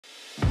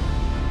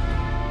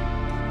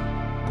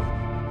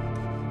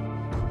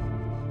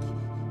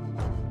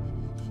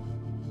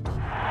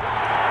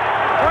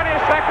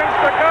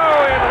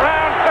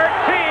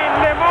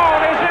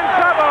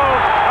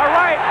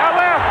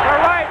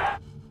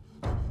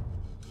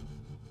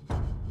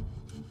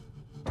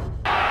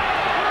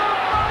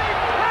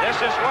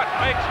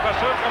makes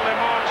Bazooka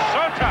Limon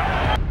so tough.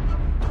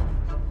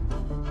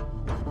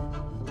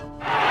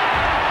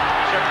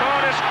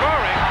 Chacon is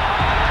scoring.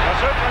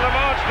 Bazooka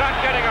Limon's not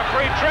getting a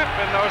free trip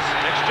in those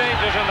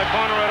exchanges in the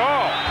corner at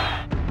all.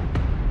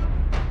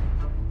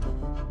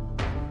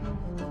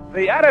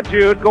 The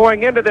attitude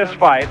going into this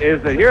fight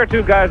is that here are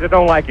two guys that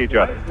don't like each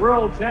other.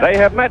 They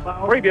have met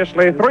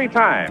previously 3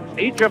 times,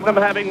 each of them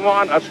having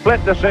won a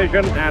split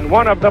decision, and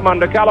one of them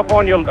under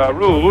California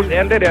rules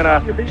ended in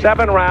a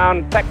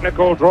 7-round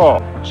technical draw.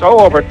 So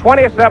over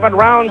 27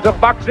 rounds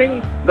of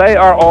boxing, they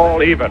are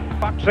all even.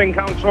 Boxing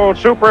Council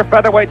Super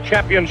Featherweight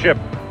Championship.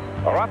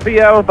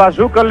 Rafael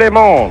Bazooka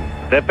Limon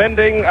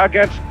defending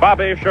against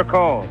Bobby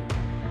Chacon.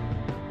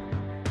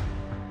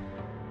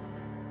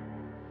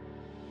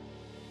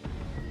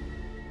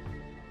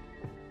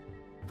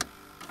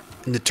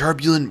 In the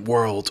turbulent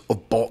world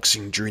of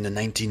boxing during the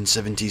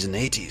 1970s and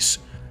 80s,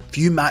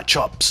 few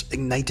matchups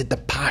ignited the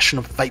passion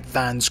of fight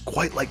fans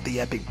quite like the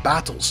epic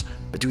battles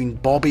between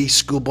Bobby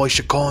Schoolboy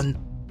Chacon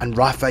and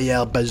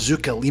Rafael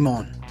Bazooka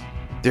Limon.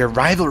 Their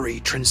rivalry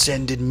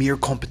transcended mere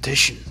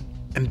competition,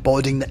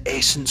 embodying the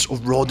essence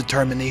of raw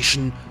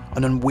determination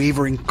and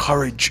unwavering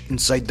courage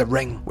inside the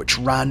ring, which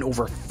ran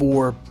over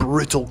 4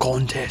 brutal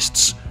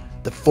contests,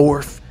 the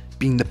 4th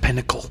being the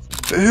pinnacle.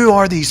 But who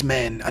are these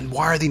men, and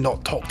why are they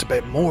not talked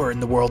about more in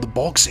the world of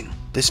boxing?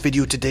 This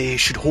video today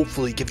should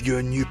hopefully give you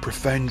a new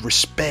profound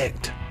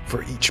respect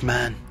for each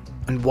man,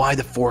 and why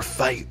the 4th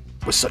fight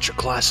was such a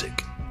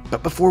classic.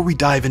 But before we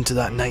dive into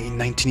that night in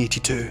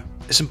 1982,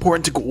 it's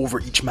important to go over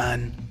each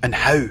man and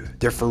how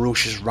their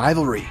ferocious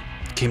rivalry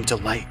came to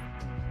light.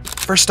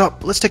 First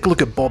up, let's take a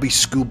look at Bobby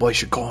Schoolboy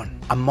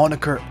Chacon, a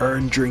moniker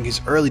earned during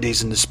his early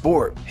days in the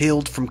sport.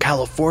 Hailed from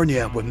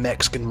California with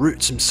Mexican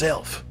roots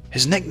himself,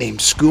 his nickname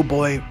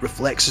Schoolboy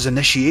reflects his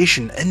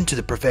initiation into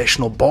the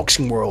professional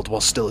boxing world while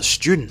still a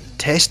student,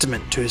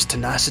 testament to his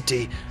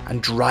tenacity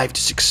and drive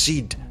to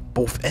succeed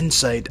both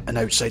inside and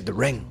outside the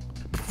ring.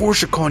 Before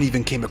Chacon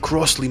even came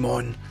across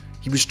Limon,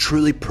 he was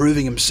truly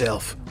proving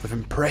himself with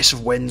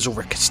impressive wins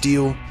over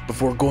Castillo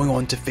before going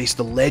on to face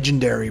the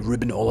legendary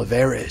Ruben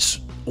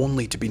Olivares,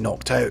 only to be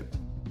knocked out.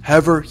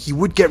 However, he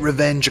would get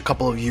revenge a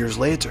couple of years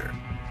later,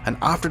 and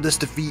after this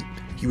defeat,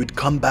 he would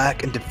come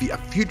back and defeat a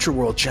future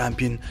world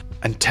champion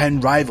and town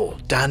rival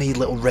Danny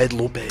Little Red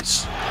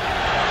Lopez.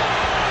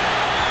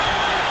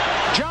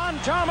 John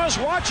Thomas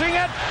watching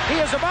it. He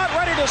is about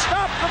ready to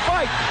stop the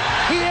fight.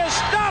 He is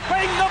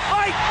stopping the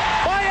fight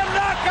by a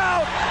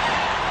knockout.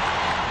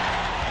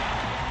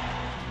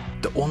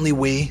 The only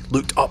way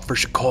looked up for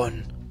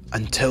Chacon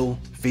until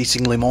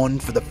facing Limon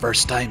for the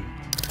first time.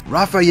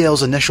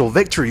 Rafael's initial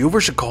victory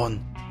over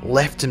Chacon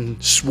left him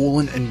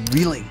swollen and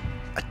reeling,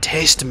 a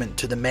testament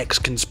to the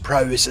Mexican's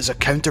prowess as a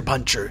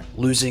counterpuncher,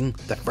 losing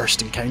the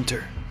first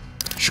encounter.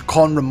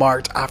 Chacon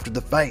remarked after the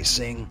fight,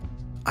 saying,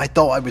 "I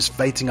thought I was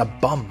fighting a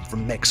bum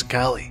from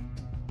Mexicali."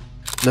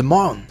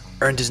 Limon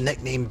earned his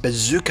nickname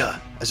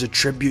Bazooka as a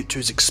tribute to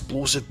his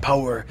explosive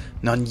power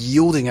and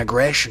unyielding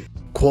aggression,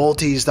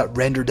 qualities that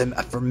rendered him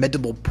a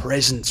formidable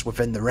presence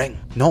within the ring.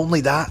 Not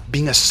only that,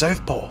 being a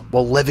southpaw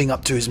while living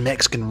up to his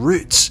Mexican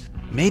roots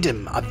made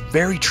him a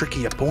very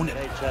tricky opponent.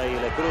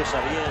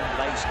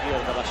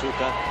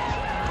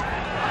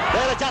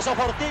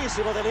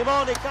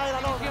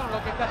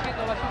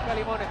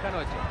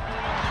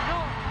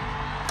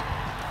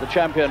 The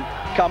champion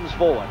comes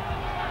forward.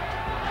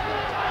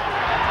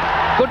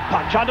 Good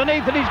punch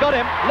underneath, and he's got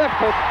him. Left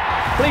hook,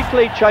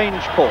 completely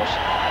changed course.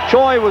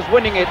 Choi was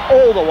winning it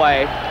all the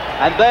way,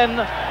 and then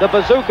the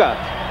Bazooka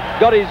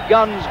got his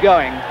guns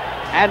going,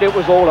 and it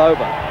was all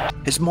over.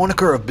 His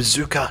moniker of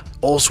Bazooka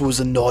also was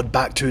a nod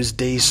back to his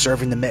days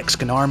serving the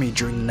Mexican army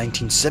during the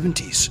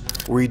 1970s,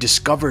 where he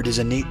discovered his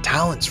innate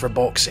talents for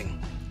boxing,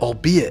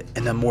 albeit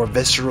in a more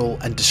visceral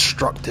and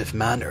destructive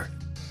manner.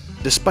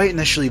 Despite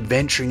initially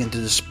venturing into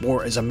the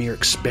sport as a mere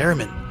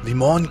experiment,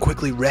 Limon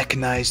quickly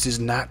recognized his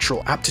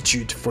natural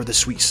aptitude for the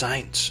sweet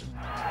science.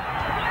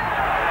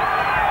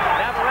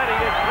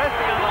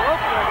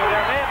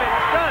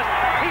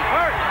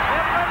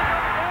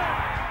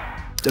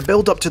 The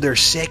build-up to their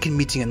second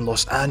meeting in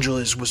Los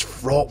Angeles was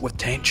fraught with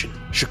tension.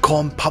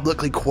 Chacon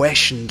publicly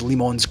questioned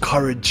Limon's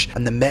courage,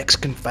 and the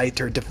Mexican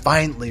fighter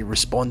defiantly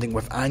responding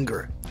with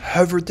anger.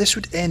 However, this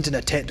would end in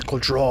a technical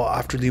draw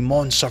after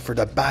Limon suffered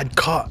a bad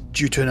cut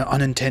due to an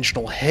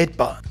unintentional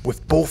headbutt,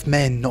 with both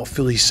men not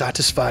fully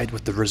satisfied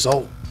with the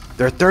result.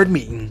 Their third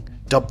meeting,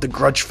 dubbed the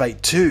Grudge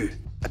Fight 2,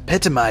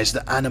 epitomized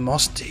the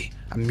animosity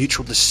and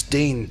mutual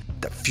disdain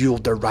that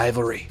fueled their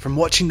rivalry. From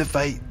watching the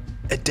fight,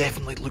 it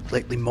definitely looked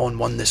like Limon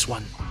won this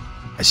one,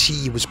 as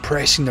he was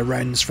pressing the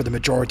rounds for the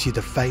majority of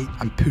the fight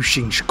and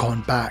pushing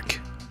Chacon back,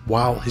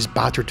 while his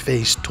battered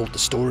face told the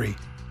story.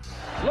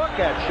 Look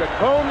at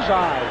Chacon's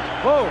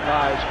eyes. Both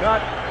eyes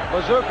cut.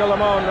 Bazooka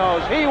Limon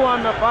knows he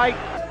won the fight.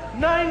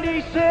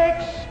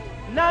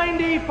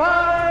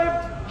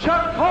 96-95,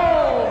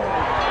 Chacon.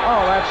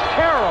 Oh, that's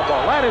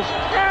terrible. That is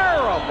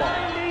terrible.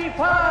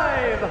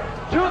 95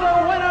 to the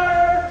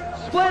winner.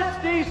 Split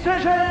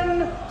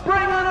decision.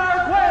 Bring on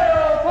our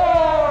quail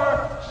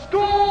for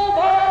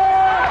Schoolboy.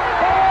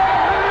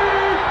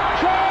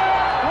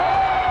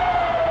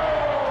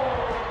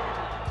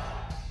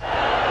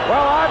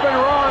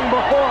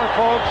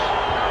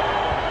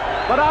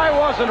 but I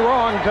wasn't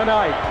wrong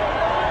tonight.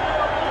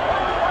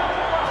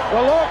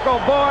 The local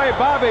boy,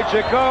 Bobby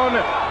Chacon,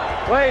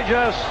 they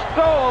just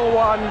stole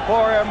one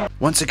for him.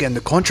 Once again,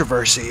 the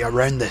controversy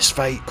around this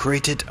fight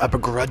created a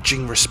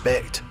begrudging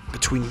respect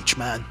between each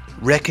man,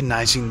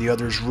 recognising the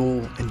other's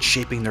role in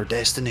shaping their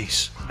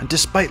destinies. And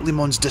despite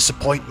Limon's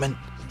disappointment,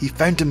 he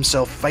found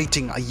himself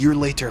fighting a year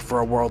later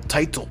for a world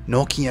title,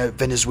 knocking out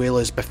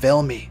Venezuela's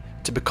Baffelmi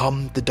to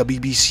become the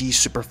WBC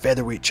Super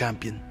Featherweight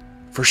champion.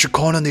 For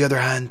Chacon, on the other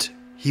hand,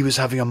 he was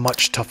having a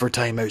much tougher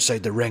time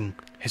outside the ring.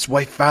 His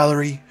wife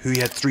Valerie, who he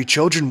had 3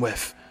 children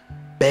with,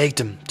 begged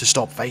him to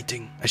stop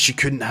fighting, as she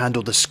couldn't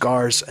handle the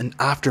scars and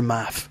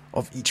aftermath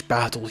of each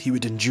battle he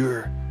would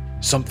endure,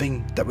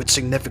 something that would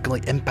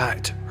significantly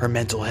impact her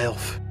mental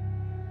health.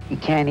 He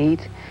can't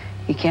eat,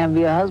 he can't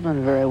be a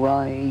husband very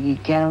well, he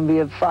can't even be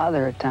a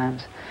father at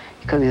times,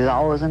 because he's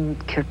always in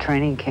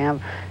training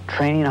camp,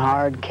 training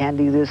hard, can't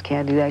do this,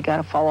 can't do that,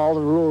 gotta follow all the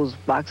rules.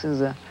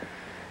 Boxing's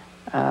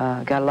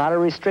got a lot of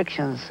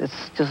restrictions.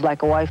 It's just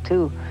like a wife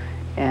too,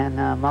 and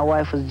my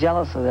wife was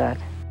jealous of that.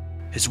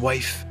 His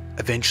wife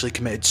eventually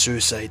committed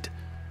suicide,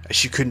 as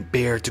she couldn't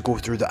bear to go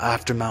through the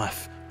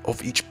aftermath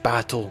of each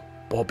battle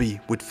Bobby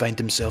would find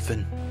himself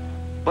in.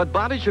 But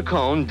Bobby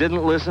Chacon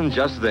didn't listen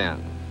just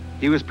then.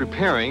 He was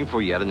preparing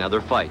for yet another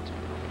fight.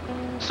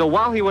 So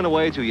while he went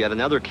away to yet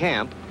another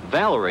camp,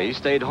 Valerie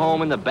stayed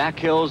home in the back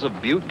hills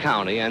of Butte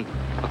County and,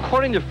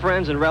 according to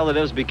friends and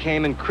relatives,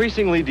 became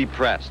increasingly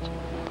depressed.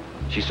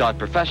 She sought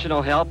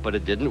professional help, but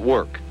it didn't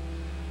work.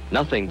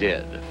 Nothing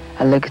did.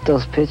 I look at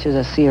those pictures,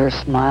 I see her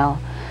smile,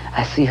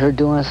 I see her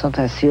doing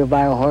something, I see her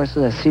by her horses,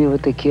 I see her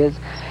with the kids,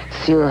 I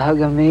see her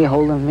hugging me,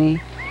 holding me.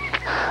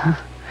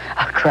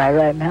 I'll cry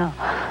right now.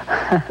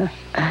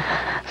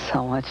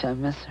 So much I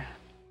miss her.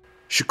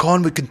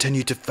 Chacon would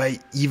continue to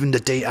fight even the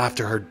day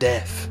after her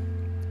death,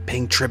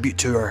 paying tribute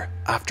to her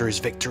after his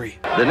victory.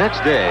 The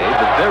next day,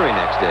 the very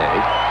next day,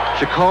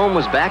 Chacon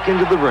was back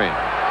into the ring.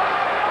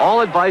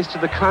 All advice to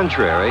the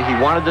contrary, he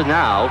wanted to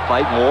now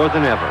fight more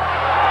than ever.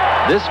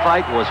 This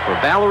fight was for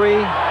Valerie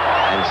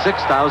and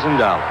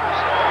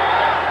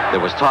 $6,000.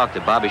 There was talk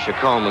that Bobby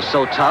Chacon was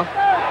so tough,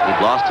 he'd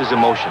lost his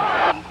emotion.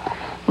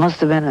 Must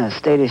have been a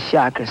state of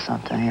shock or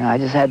something, you know. I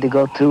just had to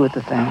go through with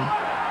the thing.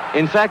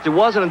 In fact, it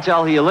wasn't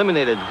until he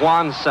eliminated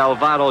Juan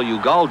Salvador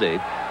Ugalde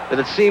that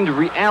it seemed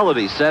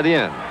reality set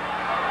in.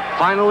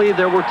 Finally,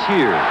 there were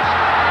tears.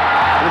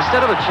 And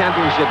instead of a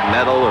championship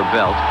medal or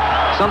belt,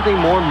 something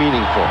more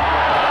meaningful.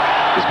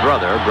 His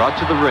brother brought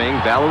to the ring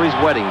Valerie's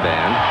wedding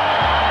band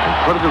and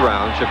put it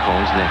around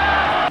Chacon's neck.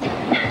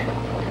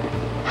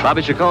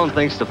 Bobby Chacon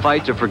thinks the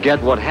fight to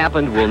forget what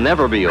happened will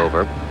never be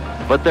over,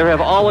 but there have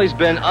always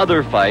been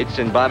other fights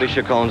in Bobby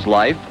Chacon's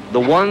life,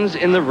 the ones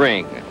in the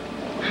ring,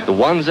 the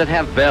ones that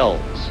have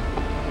bells,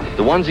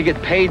 the ones you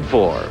get paid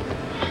for,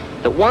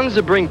 the ones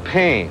that bring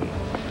pain,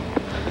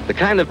 the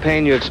kind of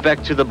pain you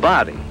expect to the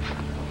body,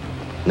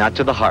 not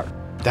to the heart.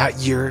 That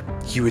year,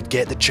 he would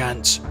get the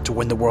chance to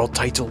win the world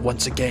title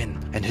once again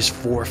in his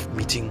 4th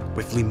meeting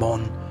with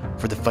Limon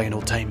for the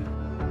final time.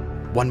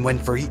 1 win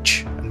for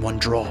each and 1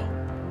 draw.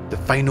 The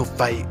final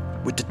fight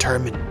would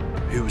determine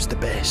who was the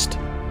best,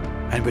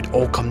 and would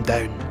all come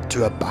down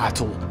to a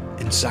battle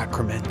in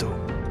Sacramento.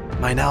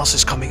 My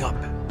analysis coming up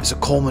is a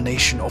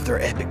culmination of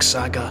their epic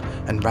saga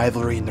and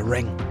rivalry in the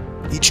ring,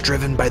 each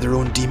driven by their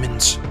own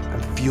demons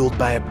and fueled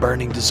by a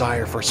burning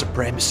desire for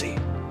supremacy.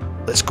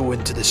 Let's go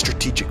into the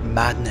strategic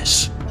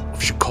madness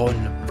of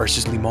Chacon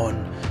versus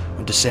Limon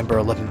on December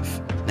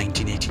 11th,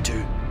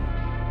 1982.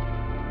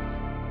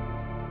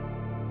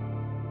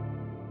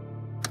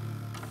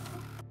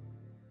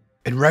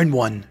 In round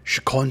 1,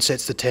 Chacon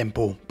sets the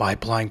tempo by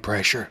applying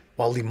pressure,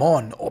 while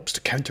Limon opts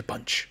to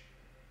counterpunch.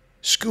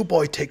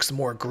 Schoolboy takes the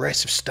more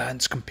aggressive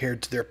stance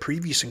compared to their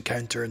previous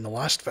encounter in the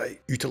last fight,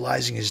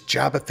 utilising his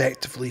jab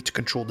effectively to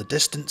control the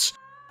distance,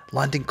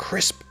 landing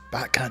crisp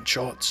backhand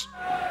shots.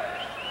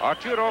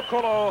 Arturo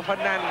Colo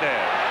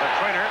Hernandez, the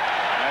trainer,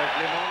 as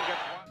Limon gets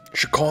one.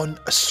 Chacon,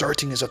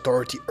 asserting his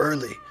authority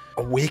early,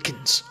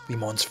 awakens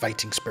Limon's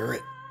fighting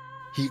spirit.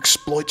 He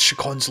exploits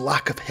Chacon's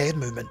lack of head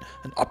movement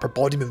and upper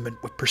body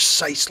movement with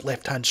precise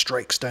left-hand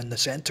strikes down the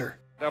centre.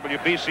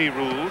 WBC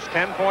rules,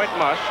 10-point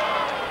must.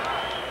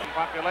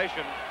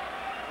 Population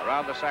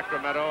around the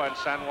Sacramento and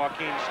San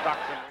Joaquin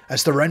Stockton.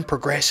 As the round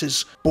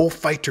progresses, both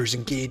fighters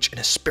engage in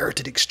a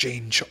spirited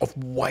exchange of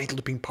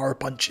wide-looping power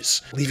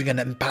punches, leaving an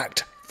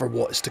impact for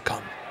what is to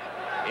come.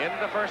 In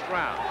the first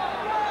round.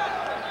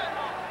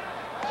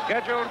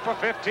 Scheduled for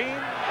 15,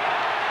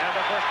 and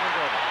the first one's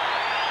over.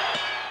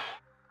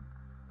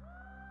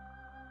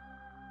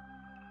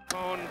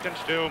 Chacon can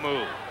still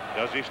move.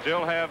 Does he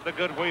still have the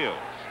good wheels?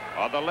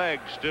 Are the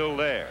legs still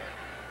there?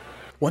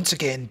 Once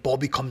again,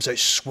 Bobby comes out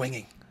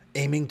swinging,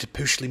 aiming to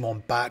push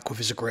Limon back with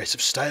his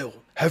aggressive style.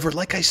 However,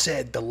 like I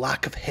said, the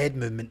lack of head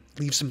movement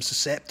leaves him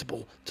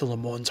susceptible to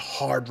Limon's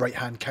hard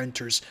right-hand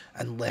counters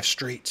and left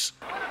straights.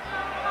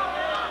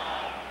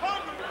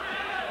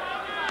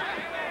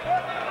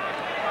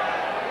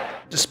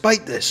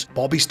 Despite this,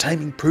 Bobby's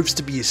timing proves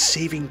to be his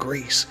saving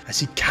grace as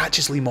he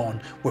catches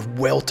Limon with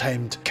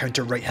well-timed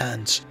counter right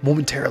hands,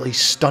 momentarily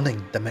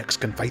stunning the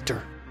Mexican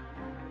fighter.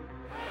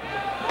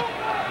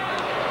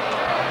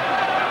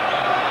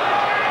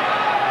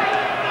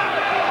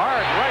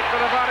 Hard right to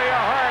the body, a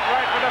hard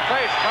right to the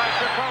face by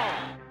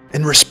Chacon.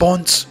 In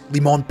response,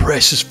 Limon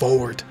presses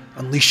forward,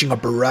 unleashing a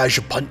barrage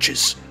of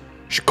punches.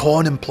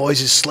 Chacon employs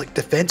his slick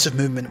defensive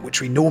movement,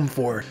 which we know him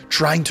for,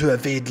 trying to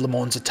evade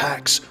Limon's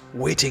attacks,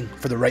 waiting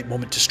for the right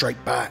moment to strike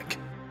back.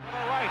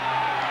 Right.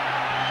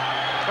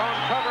 Chacon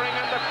covering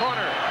in the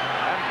corner,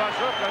 and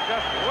Bazooka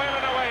just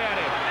wailing away at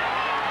him.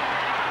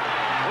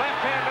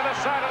 Left hand to the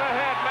side of the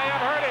head may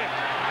have hurt him.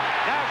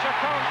 Now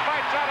Chacon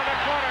fights out of the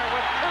corner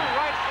with two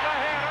rights to the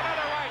head,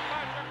 another right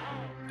by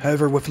Chacon.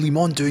 However, with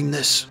Limon doing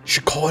this,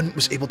 Chacon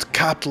was able to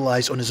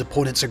capitalize on his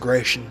opponent's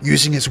aggression,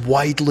 using his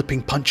wide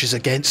looping punches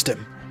against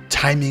him,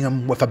 timing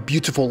him with a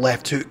beautiful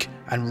left hook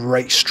and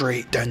right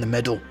straight down the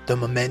middle. The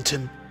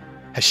momentum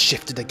has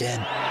shifted again.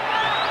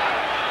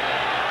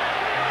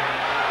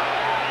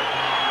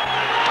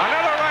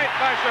 Another right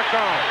by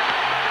Chacon.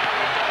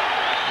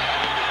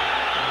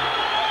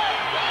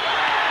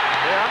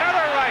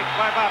 Another right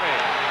by Bobby.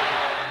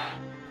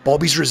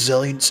 Bobby's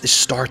resilience is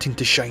starting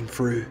to shine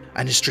through,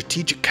 and his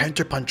strategic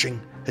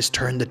counterpunching has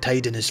turned the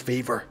tide in his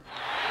favour.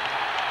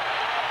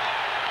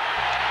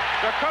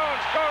 Chacon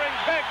scoring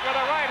big with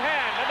a right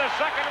hand in the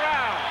second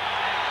round.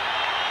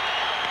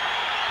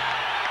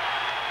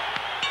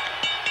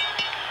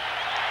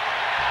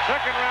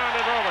 Second round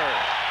is over.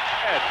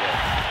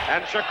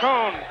 And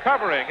Chacon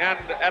covering and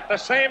at the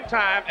same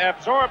time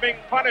absorbing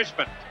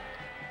punishment.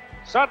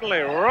 Suddenly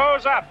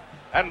rose up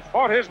and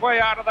fought his way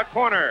out of the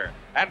corner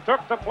and took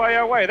the play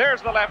away.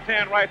 There's the left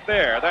hand right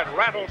there that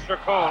rattled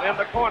Chacon in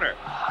the corner.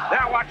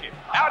 Now watch it.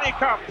 Out he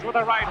comes with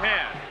a right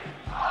hand.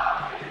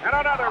 And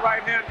another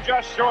right hand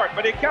just short,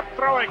 but he kept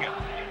throwing it.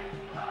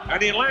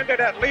 And he landed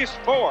at least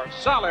 4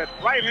 solid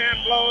right hand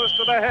blows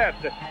to the head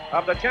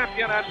of the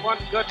champion and 1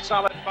 good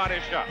solid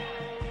body shot.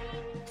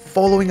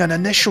 Following an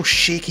initial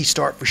shaky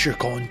start for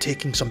Chacon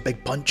taking some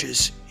big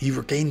punches, he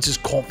regains his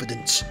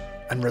confidence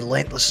and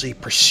relentlessly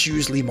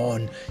pursues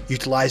Limon,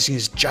 utilising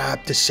his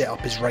jab to set up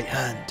his right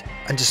hand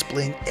and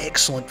displaying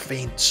excellent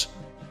feints.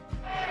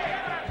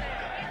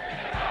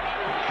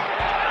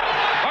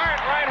 Hard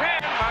right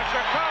hand by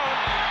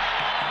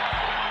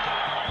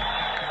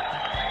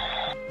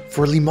Chacon.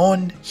 For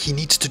Limon, he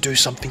needs to do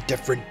something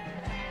different,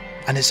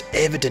 and it's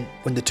evident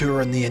when the two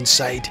are on the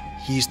inside,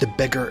 he's the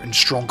bigger and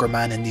stronger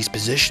man in these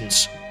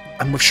positions.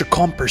 And with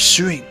Chacon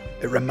pursuing,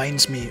 it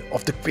reminds me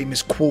of the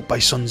famous quote by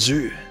Sun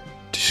Tzu: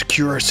 "To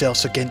secure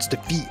ourselves against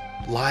defeat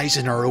lies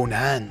in our own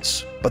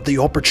hands, but the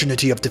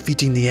opportunity of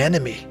defeating the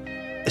enemy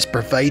is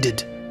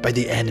provided by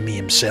the enemy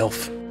himself."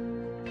 Step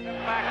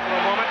back for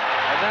a moment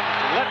and then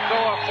let go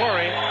of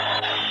Flurry.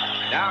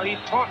 Now he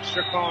taunts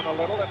Chacon a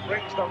little and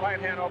brings the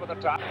right hand over the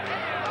top.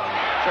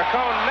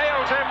 Chacon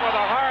nails him with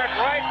a hard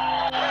right,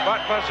 but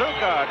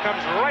Bazooka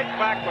comes right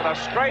back with a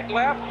straight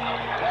left,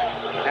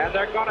 and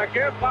they're going to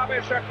give Bobby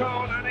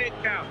Chacon an 8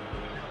 count.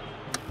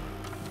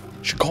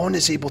 Chacon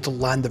is able to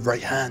land the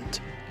right hand,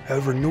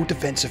 however no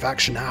defensive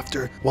action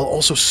after, while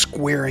also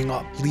squaring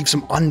up, leaves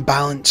him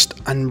unbalanced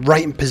and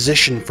right in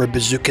position for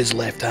Bazooka's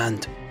left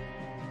hand.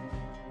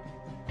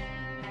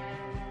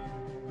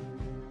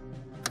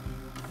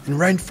 In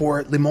round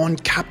 4, Limon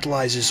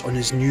capitalises on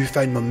his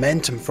newfound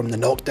momentum from the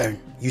knockdown,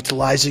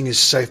 utilising his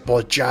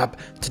southpaw jab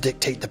to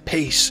dictate the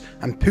pace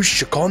and push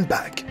Chacon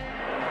back.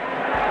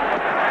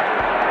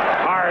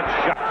 Hard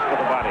shot to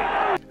the body.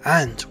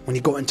 And, when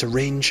he got into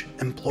range,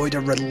 employed a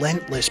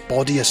relentless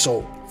body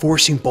assault,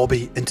 forcing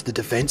Bobby into the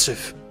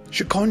defensive.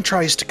 Chacon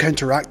tries to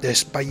counteract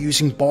this by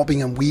using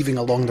bobbing and weaving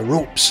along the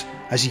ropes,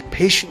 as he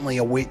patiently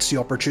awaits the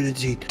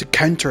opportunity to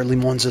counter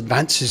Limon's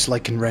advances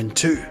like in round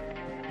 2.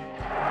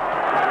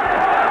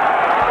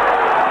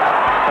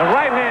 The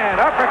right hand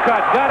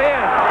uppercut got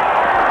in.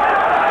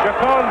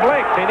 Chacon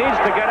blinked. He needs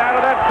to get out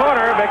of that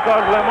corner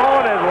because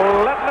Limon is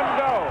letting him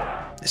go.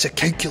 It's a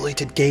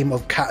calculated game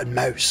of cat and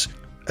mouse,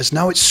 as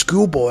now it's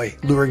Schoolboy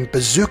luring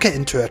Bazooka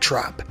into a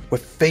trap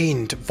with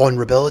feigned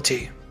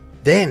vulnerability.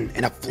 Then,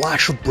 in a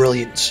flash of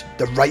brilliance,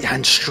 the right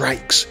hand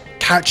strikes,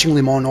 catching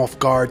Limon off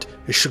guard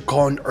as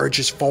Chacon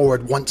urges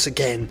forward once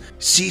again,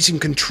 seizing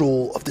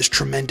control of this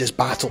tremendous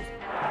battle.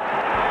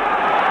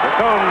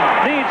 Chacon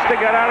needs to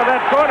get out of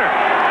that corner.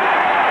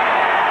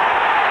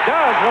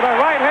 Does with a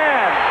right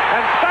hand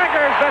and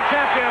staggers the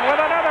champion with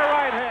another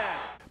right hand.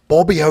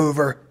 Bobby,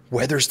 however,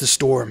 weathers the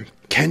storm,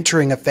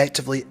 countering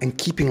effectively and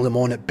keeping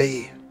Limon at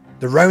bay.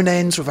 The round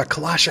ends with a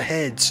clash of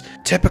heads,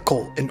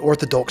 typical in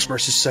orthodox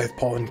versus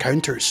southpaw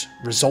encounters,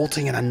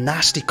 resulting in a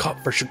nasty cut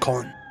for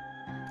Chacon.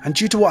 And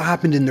due to what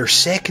happened in their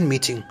second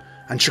meeting,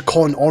 and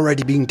Chacon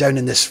already being down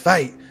in this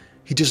fight,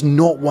 he does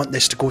not want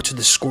this to go to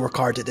the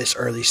scorecard at this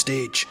early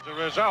stage. As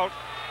a result,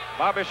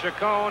 Bobby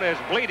Chacon is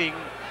bleeding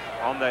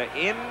on the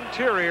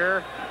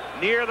interior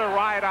near the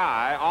right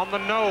eye on the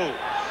nose.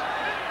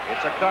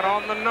 It's a cut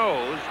on the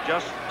nose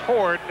just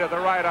toward the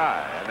right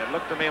eye, and it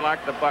looked to me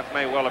like the buck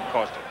may well have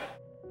cost him.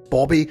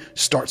 Bobby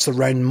starts the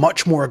round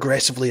much more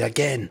aggressively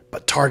again,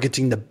 but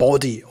targeting the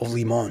body of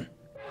Limon.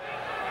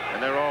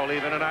 And they're all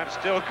even, and I've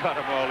still got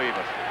them all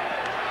even.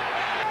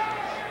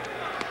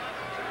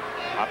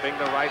 Hopping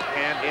the right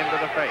hand into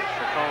the face.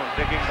 Chacon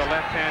digging the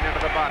left hand into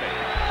the body.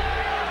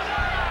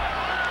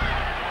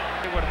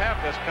 He would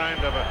have this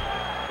kind of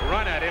a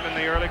run at him in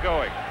the early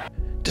going.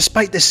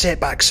 Despite the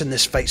setbacks in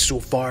this fight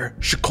so far,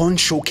 Chacon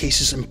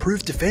showcases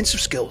improved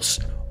defensive skills,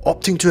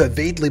 opting to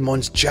evade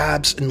Limon's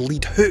jabs and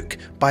lead hook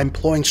by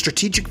employing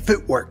strategic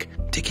footwork,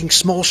 taking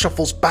small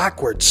shuffles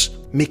backwards,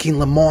 making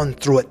Limon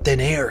throw at thin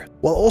air.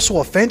 While also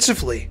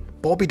offensively,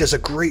 Bobby does a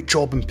great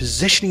job in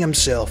positioning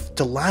himself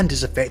to land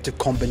his effective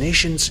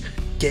combinations,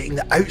 getting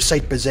the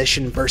outside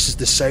position versus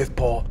the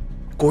southpaw,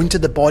 going to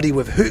the body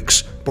with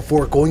hooks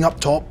before going up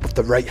top with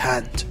the right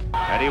hand.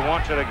 And he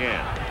wants it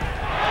again.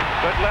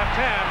 Good left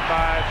hand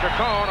by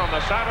Chacon on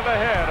the side of the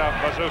head of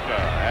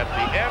Bazooka at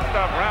the end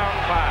of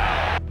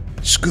round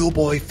 5.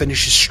 Schoolboy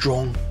finishes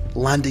strong,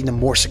 landing the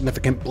more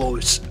significant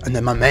blows, and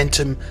the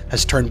momentum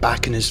has turned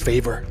back in his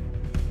favour.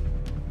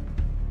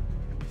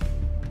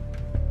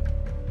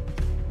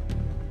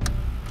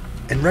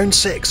 In round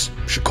 6,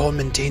 Chacon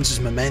maintains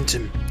his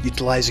momentum,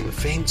 utilising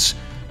feints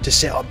to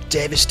set up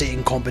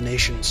devastating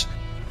combinations,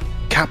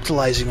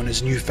 capitalising on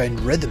his newfound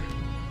rhythm.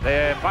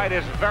 The fight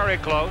is very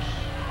close,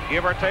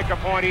 give or take a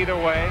point either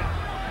way.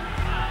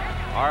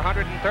 Our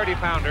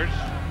 130-pounders,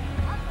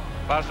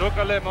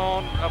 Bazooka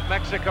Limon of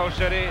Mexico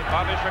City,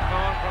 Bobby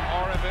Chacon from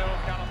Oroville,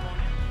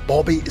 California.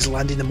 Bobby is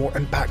landing the more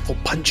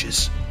impactful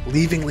punches,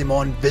 leaving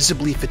Limon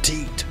visibly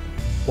fatigued,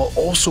 while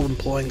also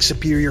employing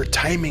superior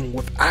timing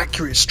with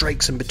accurate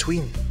strikes in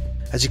between,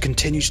 as he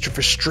continues to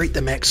frustrate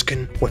the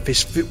Mexican with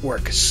his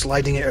footwork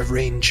sliding out of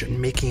range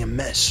and making him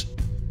miss.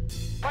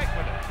 Fight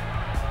with it.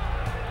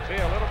 See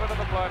a little bit of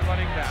the blood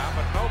running down,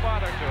 but no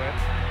bother to it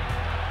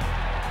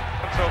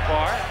so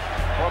far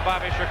for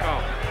Bobby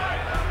Chacon.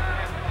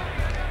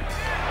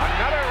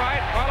 Another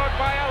right followed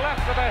by a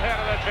left to the head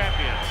of the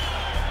champion.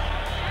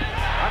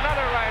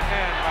 Another right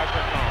hand by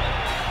Chacon.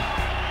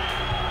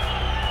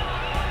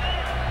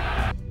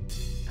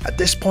 At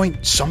this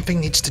point, something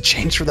needs to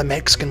change for the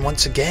Mexican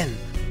once again,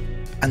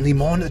 and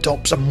Limon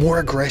adopts a more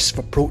aggressive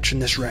approach in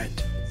this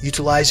round,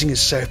 utilising his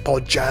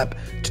southpaw jab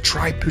to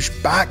try push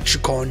back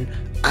Chacon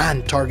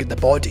and target the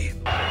body.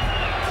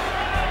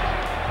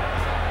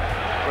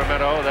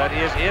 That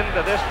is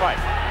into this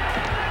fight.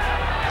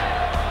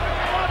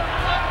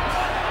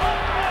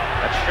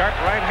 That sharp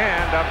right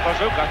hand of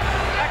Bazooka.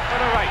 Back to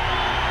the right.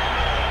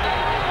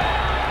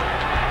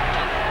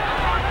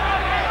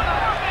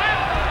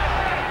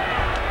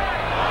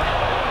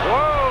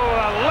 Whoa,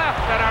 a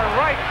left and a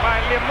right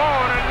by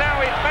Limon, and now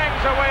he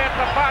bangs away at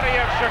the body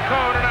of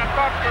Chacon, and I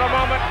thought for a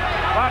moment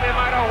Bobby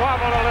might have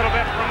wobbled a little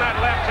bit from that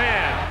left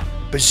hand.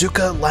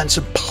 Bazooka lands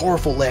some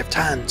powerful left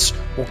hands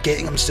while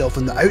getting himself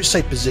in the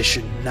outside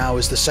position now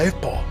as the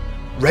southpaw,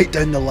 right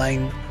down the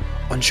line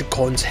on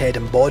Chacon's head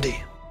and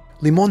body.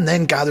 Limon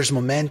then gathers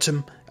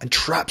momentum and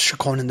traps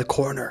Chacon in the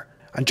corner,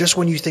 and just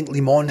when you think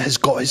Limon has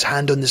got his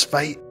hand on this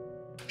fight,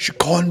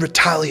 Chacon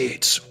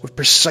retaliates with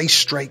precise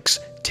strikes,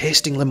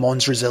 testing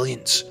Limon's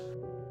resilience.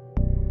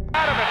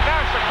 Out of it,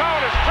 now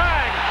Chacon is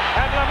trying,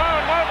 and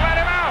Limon won't let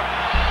him out.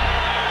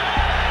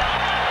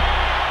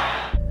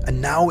 And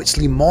now it's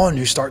Limon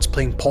who starts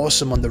playing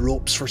possum on the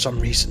ropes for some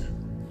reason,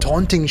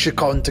 taunting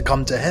Chacon to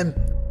come to him.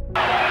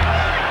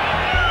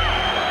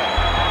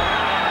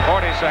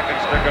 40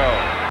 seconds to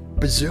go.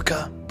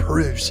 Bazooka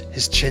proves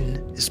his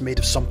chin is made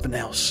of something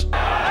else. Good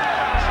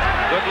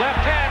left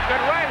hand,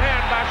 good right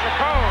hand by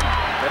Chacon.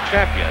 The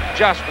champion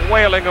just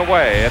wailing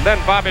away, and then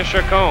Bobby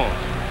Chacon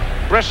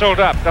bristled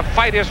up to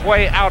fight his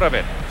way out of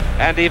it.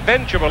 And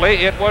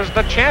eventually it was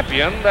the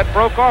champion that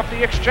broke off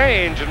the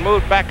exchange and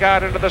moved back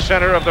out into the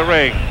center of the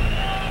ring.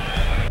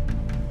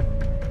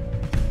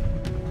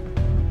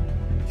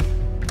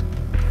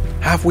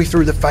 Halfway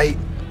through the fight,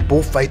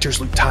 both fighters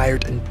look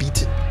tired and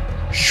beaten.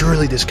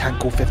 Surely this can't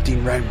go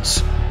 15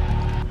 rounds.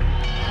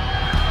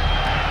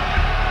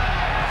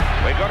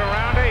 We go to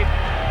round 8.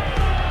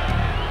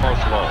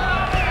 Close low.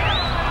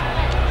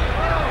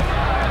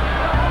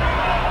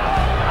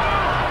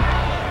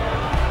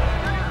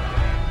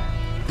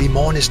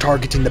 Limon is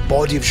targeting the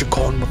body of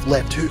Chacon with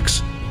left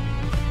hooks,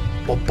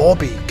 while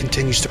Bobby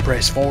continues to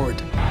press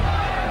forward.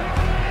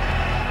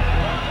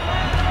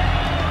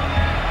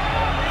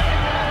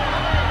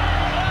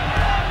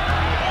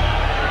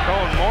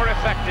 Chacon more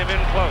effective in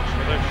close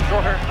with a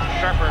shorter,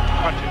 sharper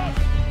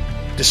punches.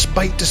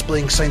 Despite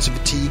displaying signs of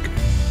fatigue,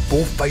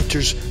 both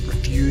fighters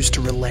refuse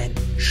to relent,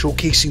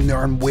 showcasing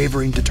their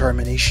unwavering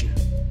determination.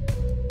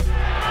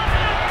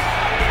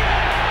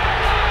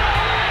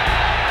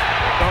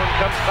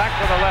 Comes back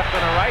with a left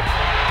and a right.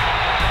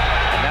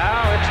 And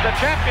now it's the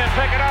champion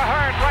taking a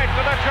hard right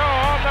to the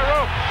jaw on the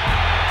rope.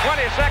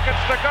 20 seconds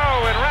to go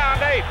in round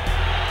 8.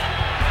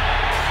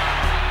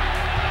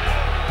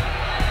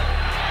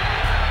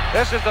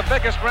 This is the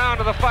biggest round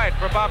of the fight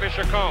for Bobby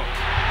Chacon.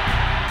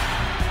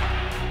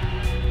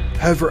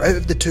 However, out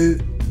of the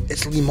two,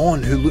 it's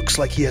Limon who looks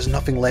like he has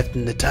nothing left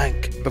in the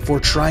tank. before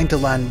trying to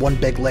land one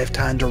big left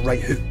hand or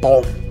right hook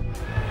bomb.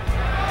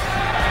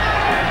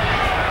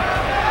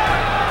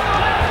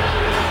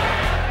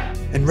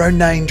 In round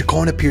 9,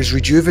 Chacon appears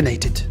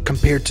rejuvenated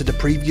compared to the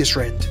previous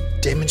round,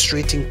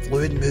 demonstrating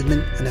fluid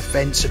movement and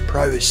offensive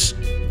prowess.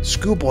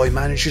 Schoolboy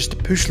manages to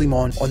push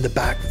Limon on the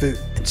back foot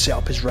and set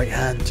up his right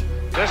hand.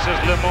 This is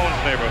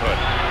Limon's neighborhood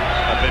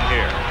up in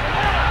here.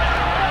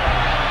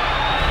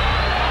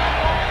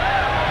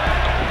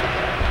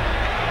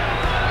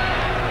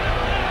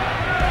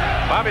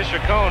 Bobby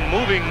Chacon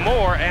moving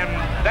more and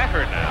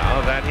better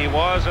now than he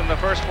was in the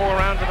first 4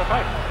 rounds of the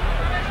fight.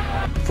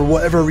 For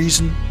whatever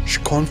reason,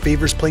 Chacon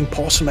favours playing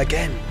possum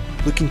again,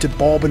 looking to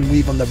bob and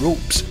weave on the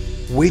ropes,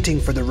 waiting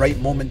for the right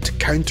moment to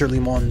counter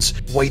Limon's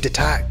wide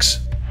attacks.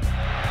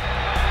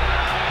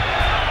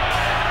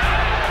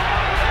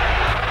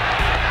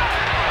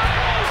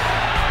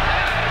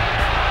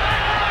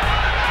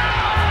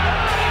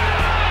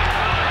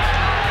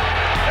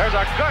 There's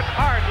a good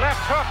hard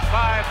left hook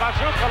by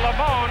Bazooka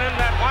Limon in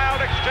that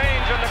wild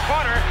exchange in the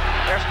corner.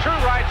 There's 2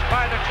 rights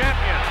by the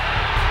champion.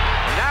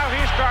 Now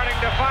he's starting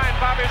to find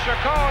Bobby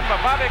Chacon,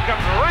 but Bobby comes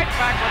right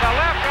back with a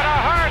left and a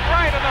hard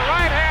right, and the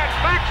right hand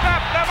backs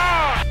up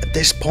Limon. At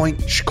this point,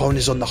 Chacon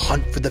is on the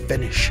hunt for the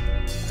finish,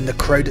 and the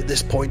crowd at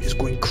this point is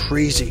going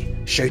crazy,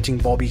 shouting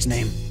Bobby's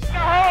name.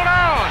 Hold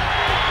on!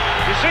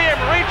 You see him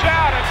reach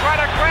out and try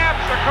to grab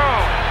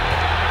Chacon.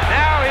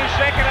 Now he's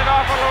shaking it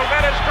off a little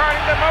bit and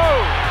starting to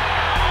move.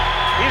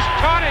 He's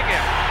taunting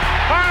him.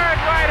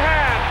 Hard right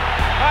hand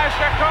by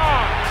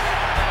Chacon.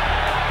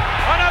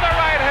 Another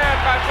right hand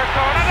by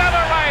Chacon.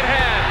 Another right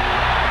hand.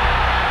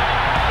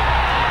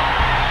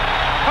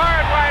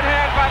 Hard right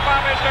hand by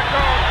Bobby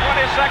Chacon.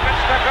 20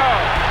 seconds to go.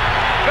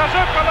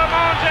 Bazooka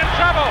Limon's in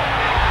trouble.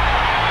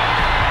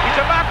 He's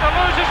about to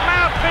lose his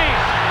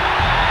mouthpiece.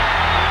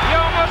 He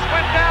almost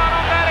went down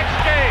on that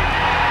exchange.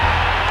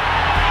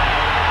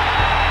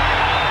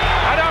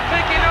 I don't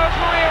think he knows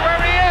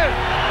where he is.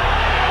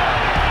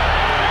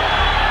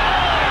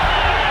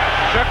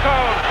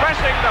 Chacon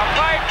pressing the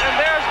fight, and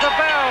there's the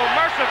bell,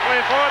 mercifully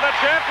for the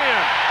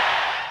champion.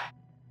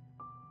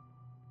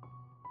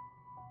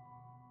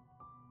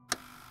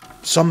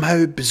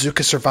 Somehow,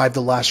 Bazooka survived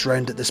the last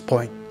round at this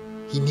point.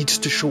 He needs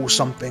to show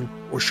something,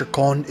 or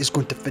Chacon is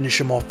going to finish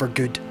him off for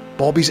good.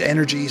 Bobby's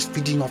energy is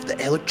feeding off the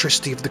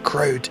electricity of the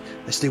crowd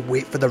as they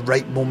wait for the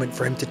right moment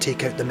for him to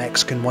take out the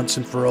Mexican once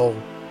and for all.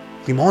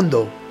 Limon,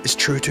 though, is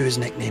true to his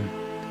nickname.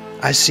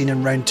 As seen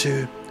in round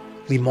 2,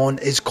 Limon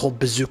is called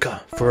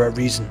Bazooka for a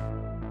reason.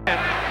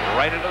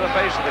 Right into the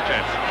face of the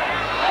champion.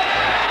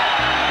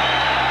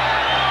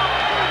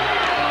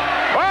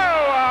 Whoa,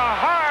 a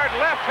hard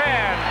left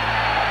hand.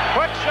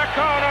 Puts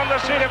Chacon on the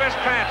seat of his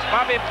pants.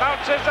 Bobby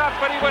bounces up,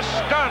 but he was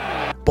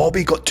stunned.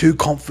 Bobby got too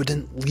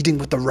confident, leading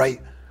with the right,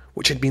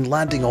 which had been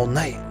landing all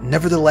night.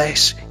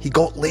 Nevertheless, he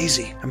got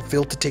lazy and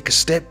failed to take a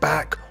step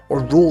back or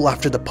roll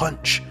after the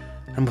punch.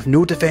 And with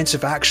no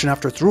defensive action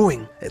after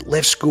throwing, it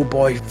left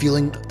Schoolboy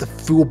feeling the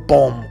full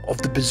bomb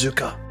of the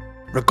bazooka.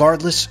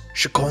 Regardless,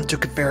 Chacon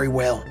took it very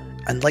well,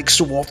 and like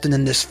so often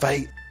in this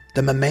fight,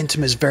 the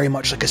momentum is very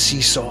much like a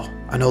seesaw,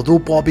 and although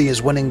Bobby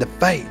is winning the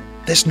fight,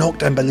 this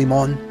knockdown by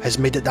Limon has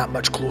made it that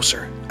much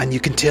closer, and you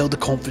can tell the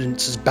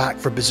confidence is back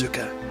for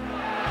Bazooka.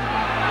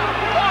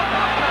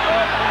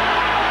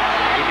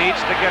 He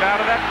needs to get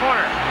out of that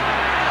corner.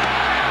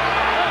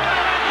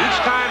 Each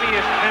time he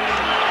has been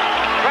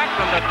trapped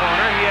in the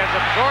corner, he has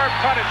absorbed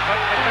punishment,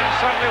 but then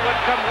suddenly would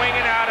come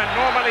winging out, and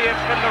normally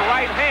it's been the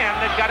right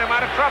hand that got him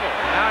out of trouble.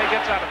 Now he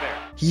gets out of there.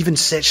 He even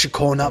sets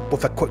Chacon up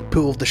with a quick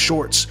pull of the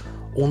shorts,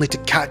 only to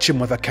catch him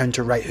with a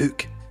counter right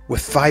hook.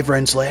 With 5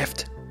 rounds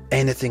left,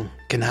 anything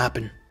can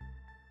happen.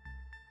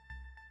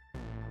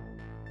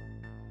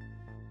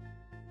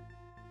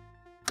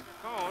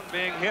 Chacon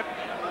being hit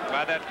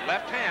by that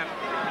left hand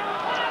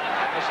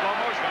in the slow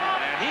motion,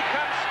 and he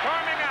comes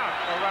storming out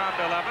for round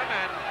 11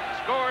 and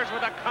scores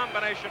with a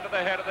combination to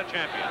the head of the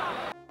champion.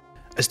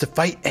 As the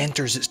fight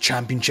enters its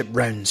championship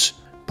rounds,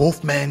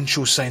 both men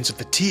show signs of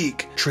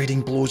fatigue,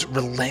 trading blows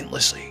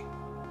relentlessly.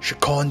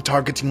 Chacon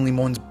targeting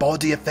Limon's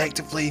body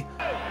effectively,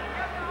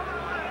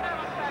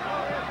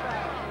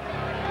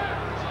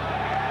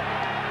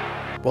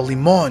 while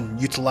Limon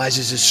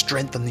utilises his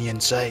strength on the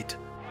inside.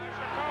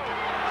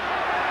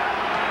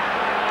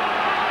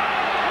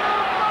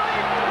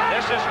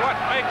 This is what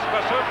makes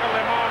Bazooka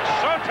Limon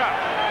so tough,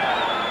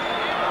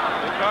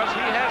 because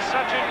he has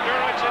such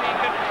endurance and he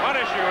can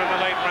punish you in the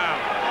late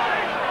round.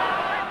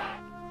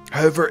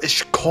 However, it's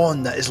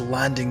Chacon that is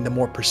landing the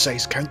more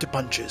precise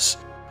counterpunches,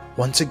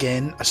 once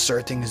again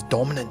asserting his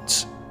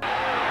dominance.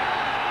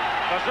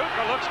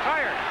 Bazooka looks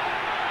tired.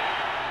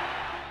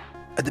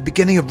 At the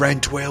beginning of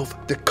round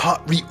 12, the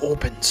cut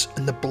reopens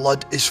and the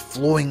blood is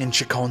flowing in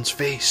Chacon's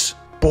face,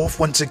 both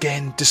once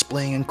again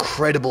displaying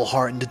incredible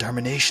heart and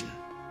determination.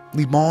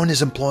 Limon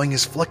is employing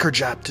his flicker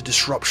jab to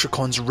disrupt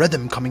Chacon's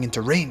rhythm coming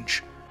into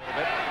range.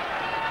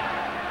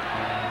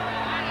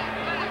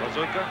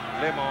 Bazooka,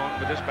 Limon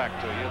with his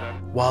back to you then.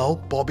 While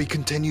Bobby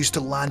continues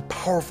to land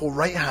powerful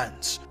right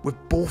hands, with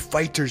both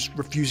fighters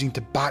refusing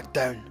to back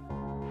down.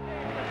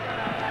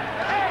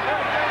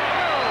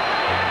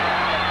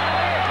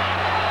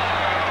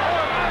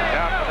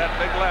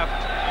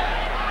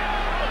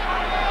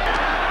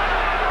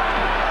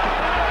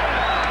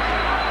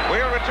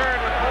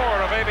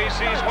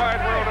 ABC's Wide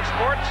World of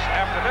Sports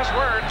after this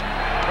word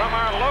from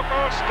our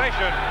local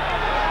station.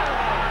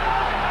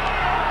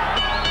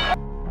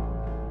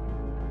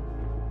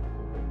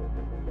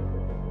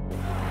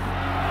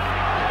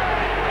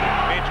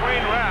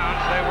 Between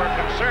rounds, they were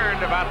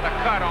concerned about the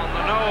cut on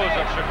the nose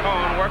of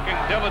Chacon, working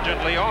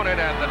diligently on it,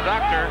 and the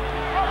doctor,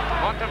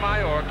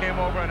 Montemayor, came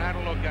over and had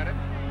a look at it.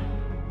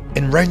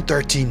 In round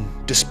 13,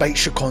 despite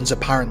Chacon's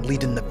apparent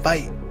lead in the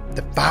fight,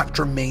 the fact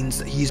remains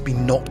that he's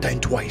been knocked down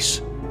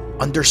twice,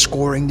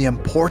 underscoring the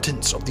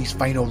importance of these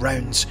final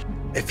rounds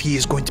if he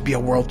is going to be a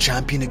world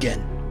champion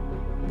again.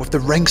 With the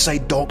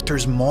ringside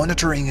doctors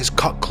monitoring his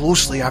cut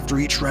closely after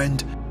each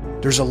round,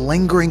 there's a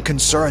lingering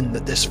concern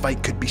that this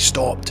fight could be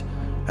stopped,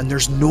 and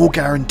there's no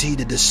guarantee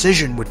the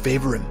decision would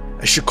favour him.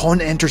 As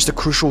Chacon enters the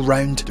crucial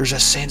round, there's a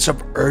sense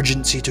of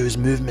urgency to his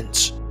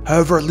movements.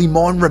 However,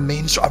 Limon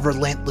remains a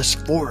relentless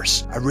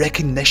force, a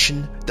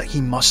recognition that he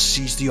must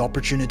seize the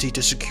opportunity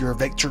to secure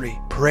victory,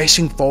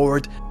 pressing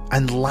forward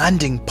and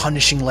landing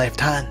punishing left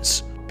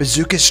hands.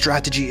 Bazooka's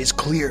strategy is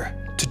clear: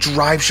 to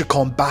drive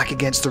Chacon back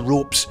against the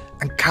ropes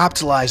and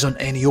capitalise on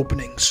any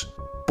openings.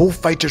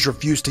 Both fighters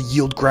refuse to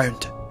yield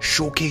ground,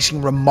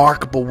 showcasing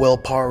remarkable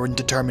willpower and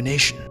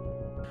determination.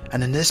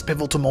 And in this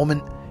pivotal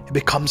moment, it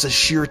becomes a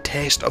sheer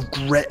test of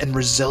grit and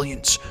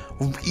resilience,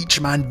 with each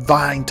man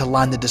vying to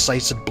land the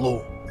decisive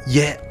blow.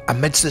 Yet,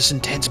 amidst this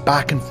intense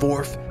back and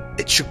forth,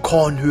 it's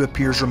Chacon who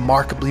appears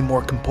remarkably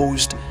more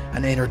composed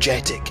and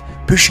energetic,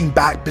 pushing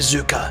back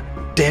Bazooka,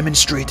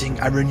 demonstrating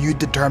a renewed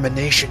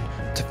determination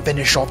to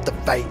finish off the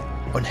fight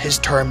on his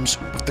terms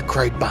with the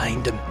crowd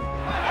behind him.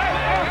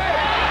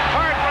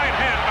 Hard right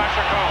hand by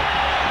Chacon.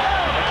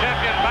 The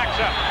champion backs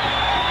up,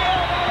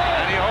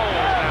 and he holds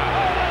now.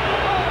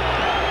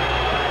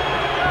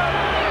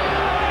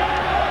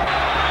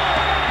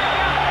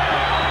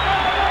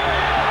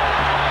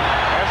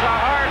 There's a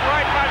hard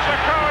right by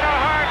Chacon, a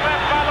hard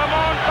left by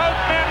Limon.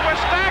 Both men were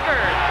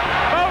staggered.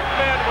 Both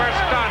men were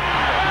stunned.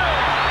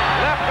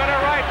 Left and a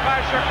right by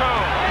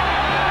Chacon.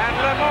 And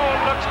Limon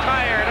looks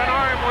tired and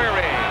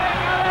arm-weary.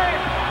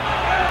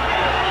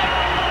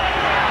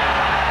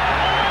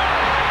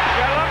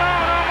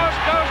 Limon almost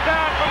goes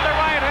down from the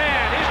right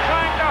hand. He's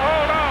trying to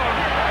hold on,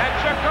 and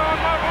Chacon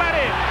won't let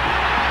him.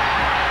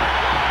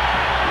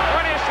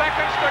 20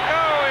 seconds to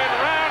go in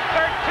round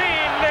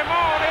 13.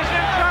 Limon is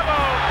in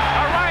trouble.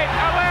 A right,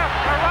 a left,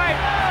 a right.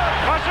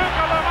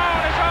 Bazooka Limon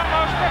is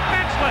almost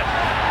defenseless.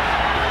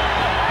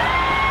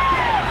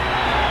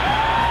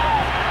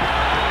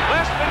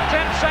 Less than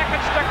 10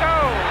 seconds to go.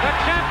 The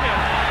champion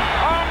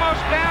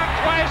almost down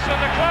twice in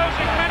the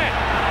closing minute.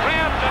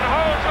 Grabs and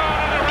holds on,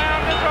 and the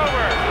round is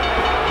over.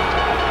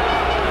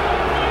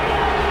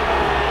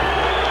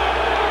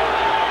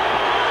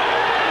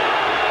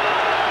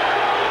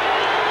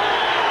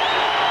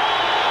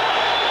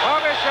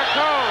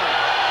 Chacon,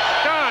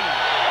 stunned,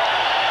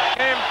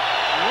 came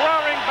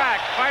roaring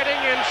back,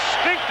 fighting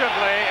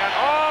instinctively, and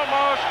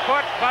almost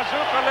put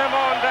Bazooka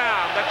Limon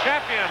down. The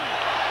champion,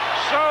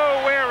 so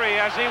weary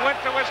as he went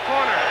to his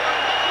corner.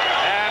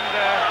 And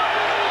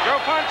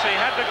Joe Ponce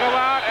had to go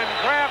out and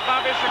grab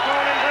Bobby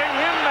Chacon and bring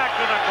him back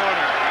to the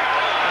corner.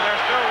 And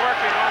they're still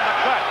working on the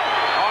cut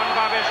on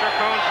Bobby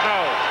Chacon's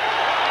nose.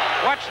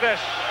 Watch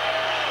this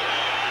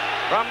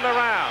from the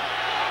round.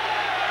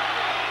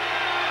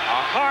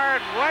 A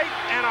hard right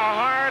and a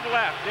hard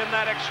left in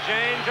that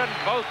exchange, and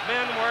both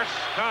men were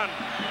stunned.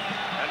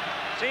 And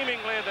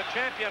seemingly the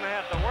champion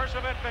had the worst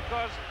of it,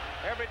 because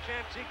every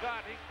chance he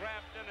got, he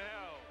grabbed and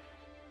held.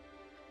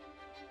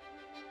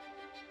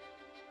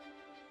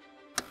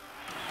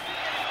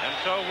 And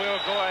so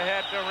we'll go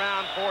ahead to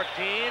round 14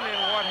 in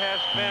what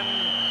has been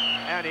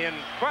an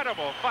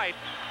incredible fight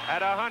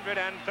at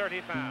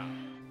 130 pounds.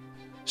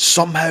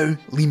 Somehow,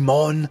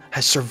 Limon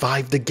has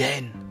survived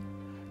again.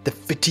 The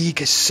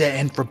fatigue is set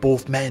in for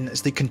both men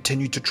as they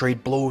continue to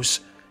trade blows,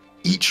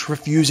 each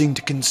refusing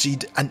to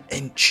concede an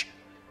inch.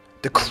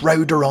 The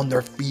crowd are on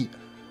their feet,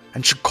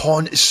 and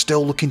Chacon is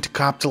still looking to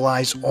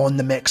capitalise on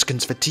the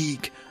Mexican's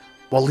fatigue,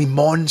 while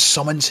Limon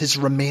summons his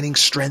remaining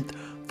strength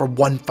for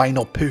one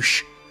final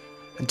push.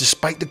 And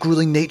despite the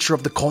grueling nature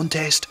of the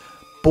contest,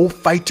 both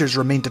fighters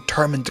remain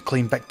determined to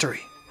claim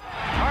victory.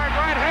 Hard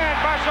right hand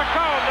by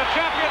Chacon, the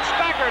champion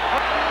staggered.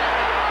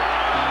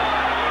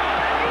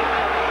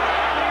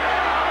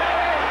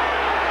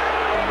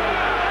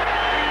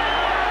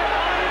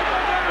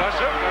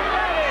 Bazooka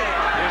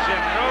is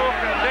in no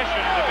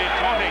condition to be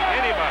taunting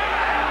anybody.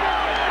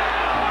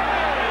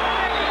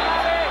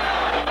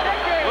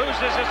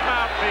 Loses his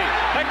mouthpiece,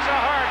 takes a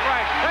hard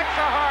right, takes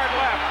a hard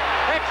left,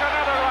 takes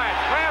another right,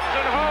 grabs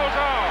and holds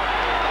on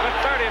with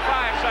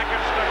 35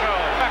 seconds to go.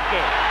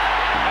 Effective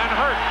and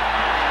hurt,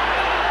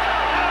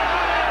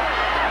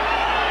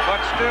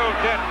 but still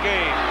dead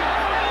game.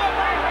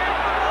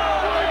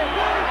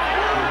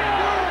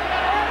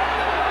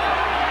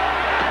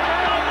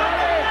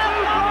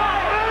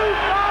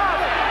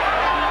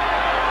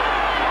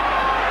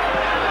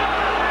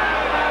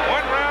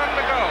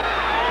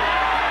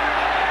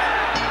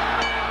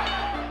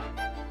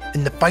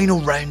 In the final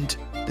round,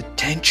 the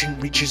tension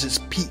reaches its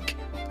peak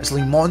as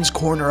Limon's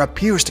corner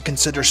appears to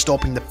consider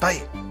stopping the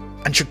fight,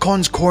 and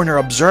Chacon's corner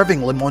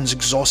observing Limon's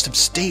exhaustive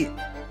state.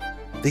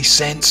 They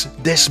sense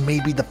this may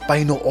be the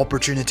final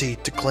opportunity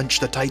to clinch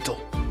the title.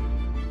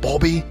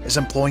 Bobby is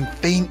employing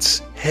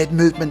feints, head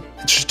movement,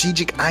 and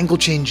strategic angle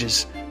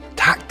changes,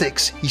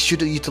 tactics he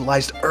should have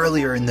utilised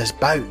earlier in this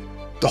bout.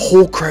 The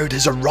whole crowd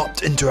has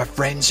erupted into a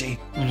frenzy,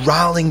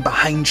 rallying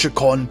behind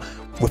Chacon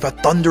with a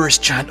thunderous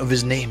chant of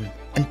his name,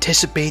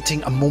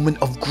 anticipating a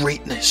moment of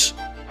greatness.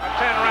 A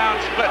 10-round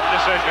split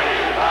decision.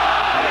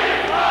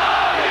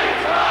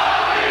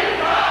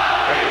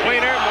 The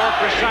cleaner, more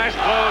precise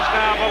blows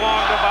now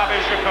belong to Bobby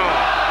Chacon.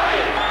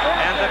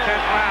 And the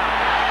 10th round.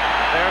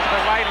 There's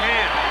the right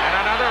hand, and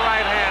another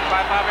right hand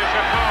by Bobby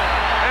Chacon.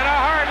 And a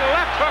hard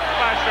left hook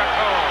by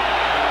Chacon.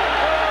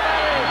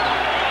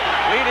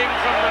 Leading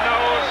from the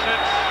nose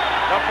since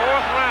the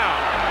 4th round.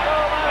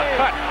 A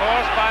cut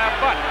caused by a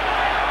butt.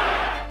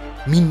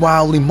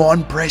 Meanwhile,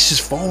 Limon presses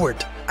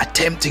forward,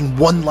 attempting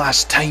one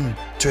last time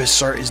to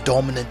assert his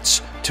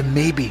dominance to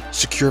maybe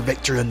secure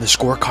victory on the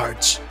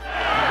scorecards.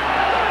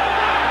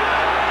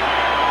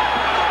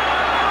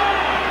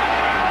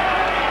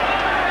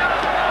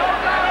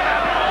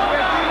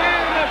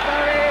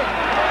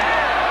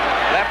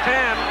 Left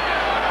hand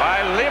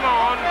by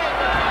Limon.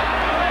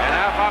 And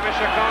now Bobby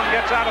Chacon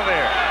gets out of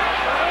there.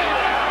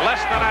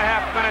 Less than a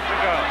half minute to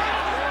go.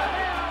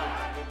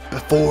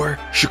 Before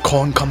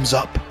Chacon comes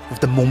up with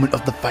the moment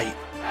of the fight.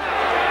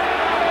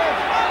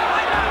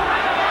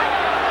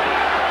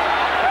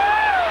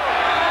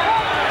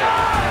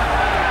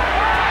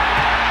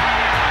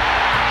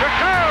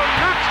 Chacon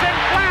knocks him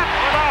flat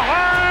with a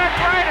hard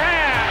right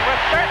hand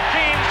with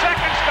 13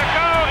 seconds to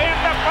go in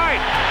the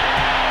fight.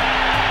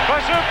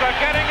 Bazooka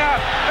getting up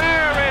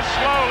very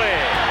slowly.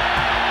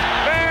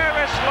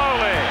 Very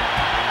slowly.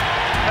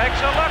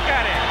 Takes a look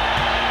at him.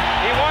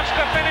 He wants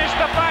to finish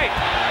the fight.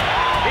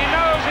 He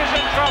knows he's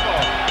in trouble.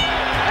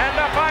 And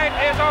the fight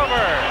is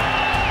over.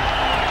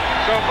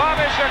 So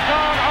Bobby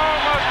Chacon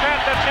almost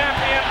had the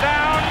champion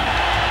down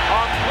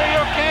on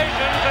 3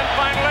 occasions and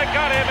finally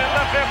got him in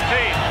the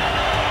 15th.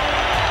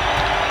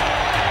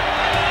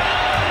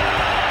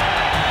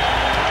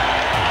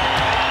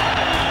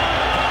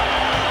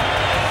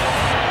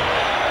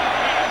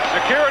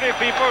 Security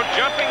people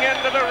jumping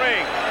into the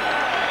ring.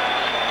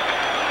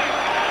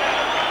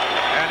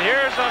 And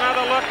here's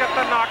another look at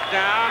the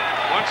knockdown.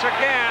 Once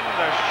again,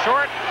 the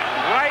short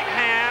right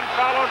hand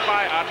followed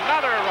by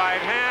another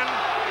right hand,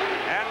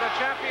 and the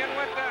champion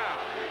went down.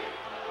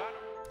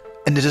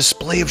 In a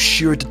display of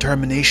sheer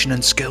determination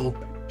and skill,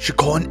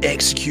 Chacon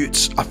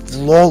executes a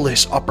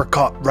flawless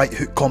uppercut right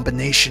hook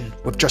combination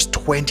with just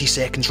 20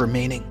 seconds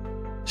remaining,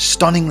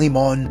 stunning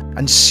Limon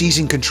and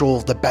seizing control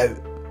of the bout.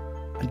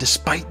 And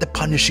despite the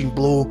punishing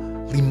blow,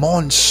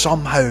 Limon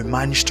somehow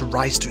managed to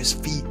rise to his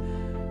feet,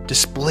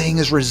 displaying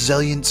his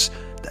resilience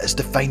that has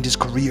defined his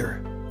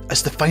career.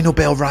 As the final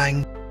bell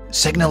rang,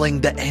 signalling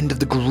the end of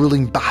the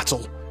grueling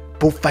battle,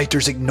 both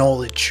fighters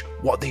acknowledge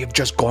what they have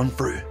just gone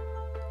through.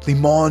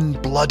 Limon,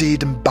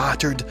 bloodied and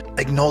battered,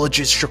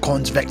 acknowledges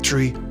Chacon's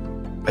victory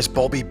as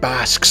Bobby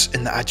basks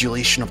in the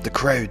adulation of the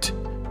crowd,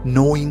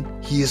 knowing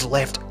he has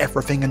left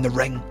everything in the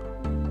ring.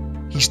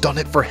 He's done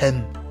it for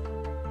him.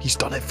 He's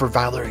done it for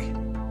Valerie.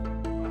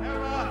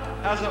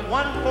 Has it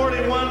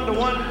 141 to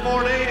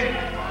 140.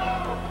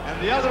 And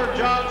the other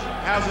judge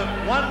has it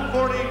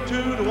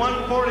 142 to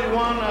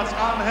 141. That's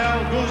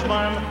Angel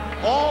Guzman,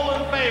 all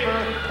in favor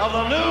of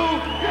the new.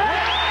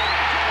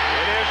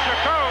 It is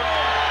Chacon.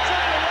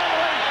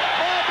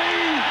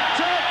 Bobby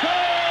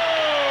Chacon.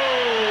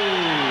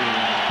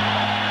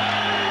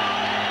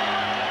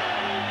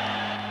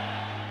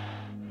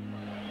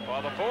 For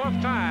the 4th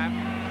time,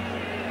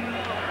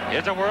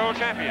 is a world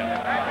champion.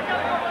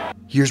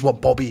 Here's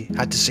what Bobby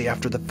had to say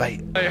after the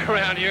fight.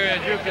 Around here, as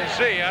you can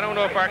see, I don't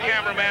know if our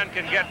cameraman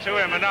can get to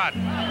him or not.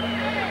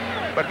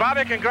 But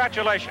Bobby,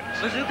 congratulations.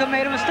 Bazooka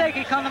made a mistake.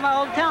 He come to my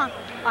old town.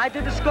 I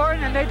did the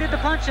scoring and they did the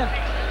punching.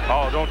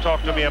 Oh, don't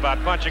talk to me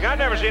about punching. I've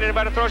never seen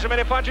anybody throw so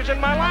many punches in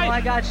my life. Oh,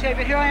 I got shape.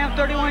 But here I am,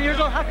 31 years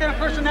old. How can a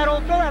person that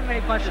old throw that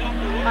many punches?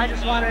 I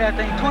just wanted that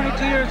thing.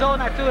 22 years old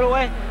and I threw it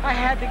away. I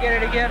had to get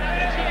it again.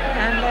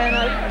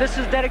 And this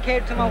is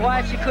dedicated to my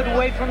wife. She couldn't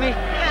wait for me.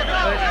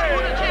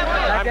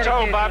 I'm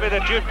told, Bobby,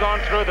 that you've gone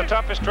through the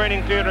toughest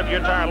training period of your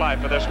entire life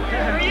for this one.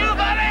 For you,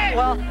 buddy!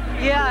 Well,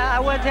 yeah, I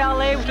went to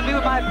LA to be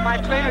with my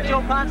trainer,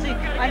 Joe Ponce.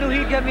 I knew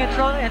he'd get me in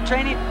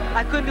training.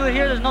 I couldn't do it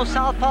here. There's no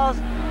southpaws.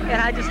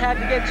 And I just had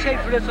to get in shape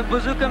for this. So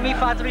Bazooka and me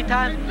fought 3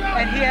 times,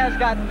 and he has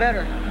gotten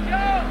better.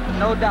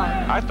 No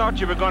doubt. I thought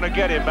you were going to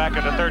get him back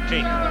in the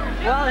 13th.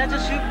 Well, that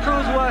just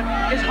proves what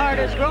his heart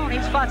has grown.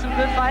 He's fought some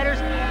good fighters.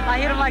 I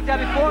hit him like that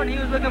before, and he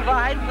was looking for a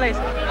hiding place.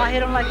 I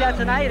hit him like that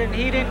tonight, and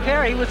he didn't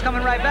care. He was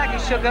coming right back. He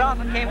shook it off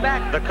and came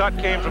back. The cut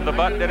came from the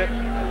butt, did it?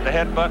 The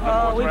head butt?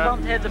 Oh, we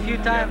bumped heads a few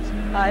times.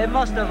 It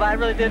must have. I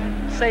really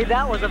didn't say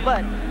that was a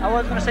butt. I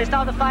was going to say,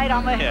 stop the fight.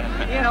 I'm a,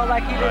 you know,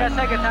 like he did that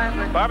second time.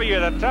 But Bobby, you're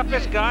the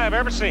toughest guy I've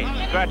ever seen.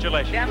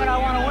 Congratulations. Damn it, I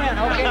want to win.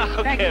 Okay,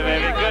 okay, thank you.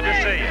 baby. Good to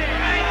see you.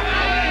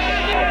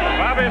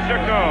 Bobby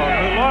Chacon,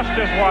 who lost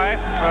his wife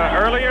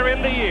earlier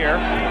in the year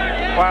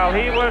while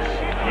he was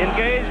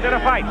engaged in a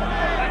fight.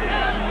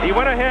 He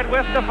went ahead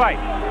with the fight,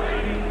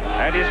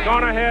 and he's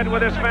gone ahead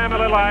with his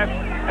family life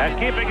and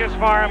keeping his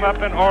farm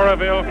up in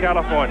Oroville,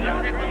 California.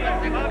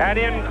 An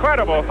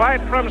incredible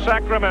fight from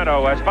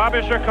Sacramento as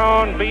Bobby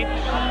Chacon beats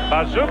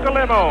Bazooka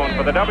Limon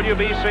for the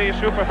WBC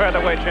Super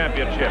Featherweight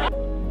Championship.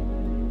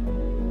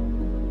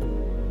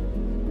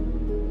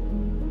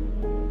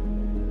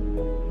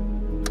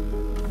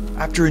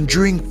 After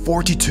enduring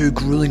 42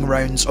 grueling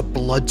rounds of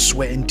blood,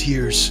 sweat and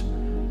tears,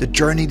 the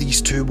journey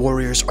these two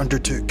warriors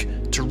undertook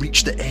to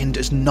reach the end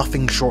is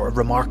nothing short of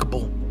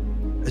remarkable.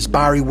 As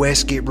Barry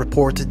Westgate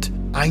reported,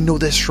 "I know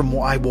this from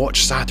what I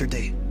watched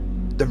Saturday.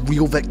 The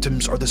real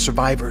victims are the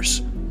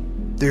survivors.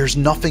 There's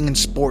nothing in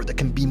sport that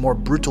can be more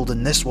brutal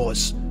than this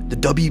was. The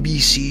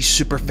WBC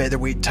Super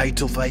Featherweight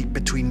title fight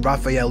between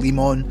Rafael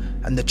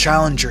Limon and the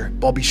challenger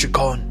Bobby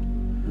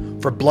Chacon.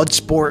 For blood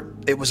sport,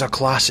 it was a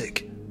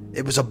classic.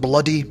 It was a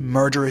bloody,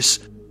 murderous,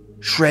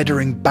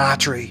 shreddering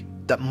battery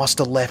that must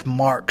have left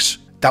marks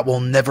that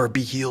will never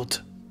be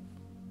healed."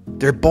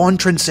 Their bond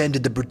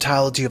transcended the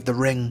brutality of the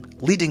ring,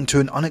 leading to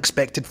an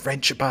unexpected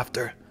friendship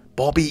after.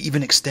 Bobby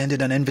even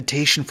extended an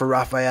invitation for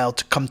Rafael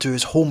to come to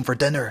his home for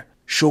dinner,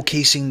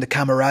 showcasing the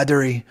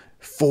camaraderie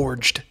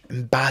forged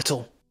in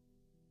battle.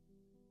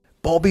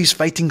 Bobby's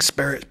fighting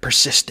spirit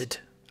persisted,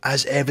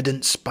 as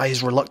evidenced by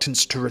his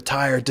reluctance to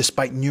retire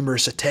despite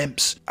numerous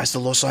attempts. As the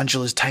Los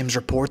Angeles Times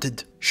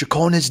reported,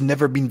 Chacon has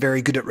never been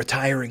very good at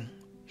retiring.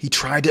 He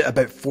tried it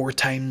about 4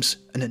 times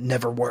and it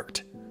never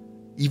worked.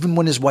 Even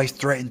when his wife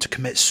threatened to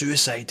commit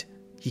suicide,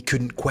 he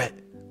couldn't quit.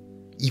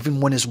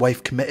 Even when his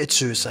wife committed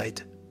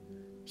suicide,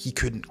 he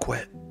couldn't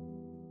quit.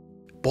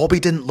 Bobby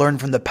didn't learn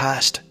from the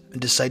past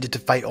and decided to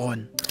fight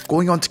on,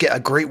 going on to get a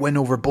great win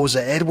over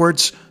Boza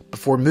Edwards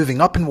before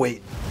moving up in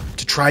weight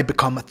to try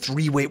become a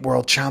 3-weight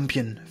world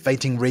champion,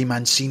 fighting Ray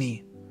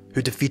Mancini,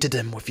 who defeated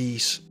him with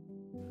ease.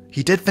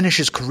 He did finish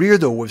his career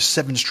though with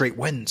 7 straight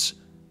wins,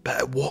 but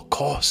at what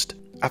cost?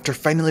 After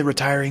finally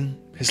retiring,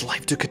 his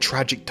life took a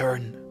tragic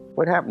turn.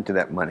 What happened to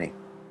that money?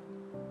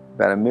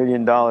 About $1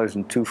 million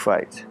in 2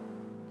 fights.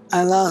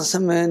 I lost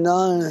 $1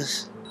 million.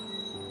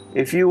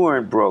 If you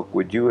weren't broke,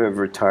 would you have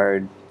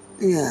retired?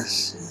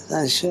 Yes,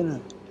 I should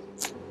have.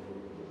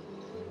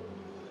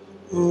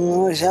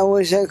 I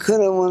wish I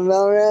could have when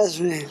Valor asked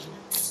me.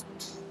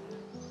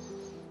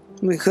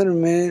 We could have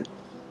made it,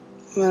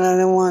 but I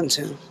didn't want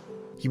to.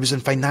 He was in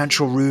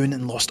financial ruin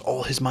and lost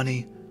all his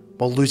money,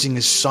 while losing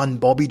his son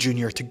Bobby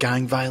Jr. to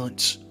gang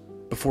violence,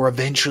 before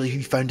eventually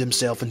he found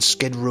himself in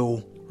Skid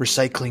Row,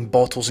 recycling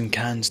bottles and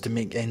cans to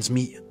make ends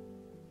meet,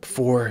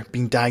 before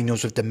being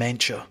diagnosed with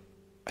dementia.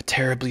 A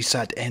terribly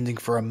sad ending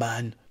for a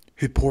man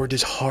who poured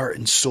his heart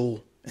and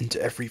soul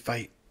into every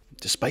fight.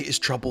 Despite his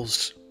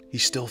troubles, he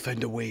still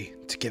found a way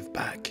to give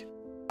back.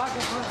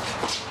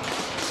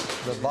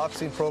 The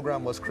boxing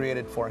program was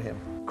created for him.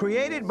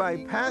 Created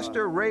by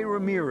Pastor Ray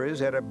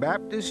Ramirez at a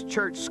Baptist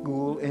church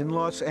school in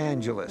Los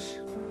Angeles.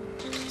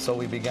 So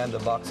we began the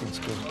boxing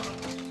school.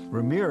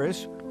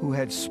 Ramirez, who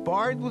had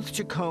sparred with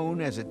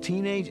Chacon as a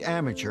teenage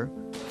amateur,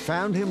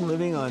 found him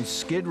living on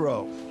Skid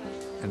Row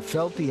and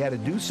felt he had to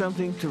do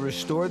something to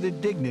restore the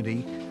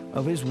dignity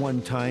of his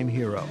one-time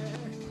hero.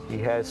 He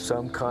has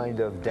some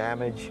kind of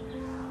damage,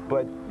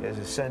 but has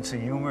a sense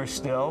of humor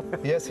still.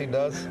 Yes, he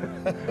does.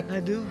 I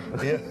do.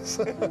 Yes.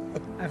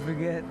 I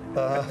forget.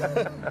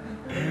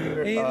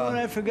 Hey, you know what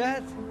I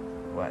forgot?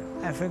 What?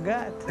 I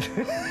forgot.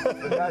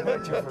 Forgot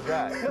what you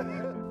forgot.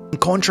 In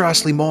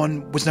contrast,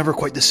 Limon was never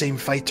quite the same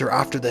fighter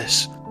after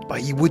this,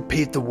 but he would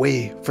pave the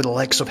way for the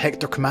likes of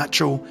Hector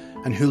Camacho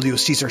and Julio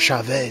Cesar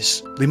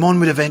Chavez. Limon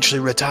would eventually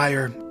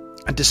retire,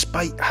 and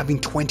despite having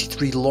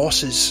 23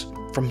 losses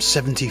from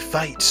 70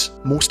 fights,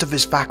 most of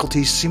his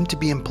faculties seemed to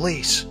be in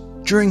place.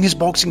 During his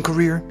boxing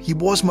career, he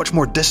was much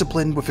more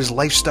disciplined with his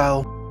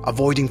lifestyle,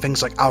 avoiding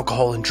things like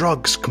alcohol and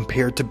drugs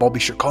compared to Bobby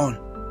Chacon,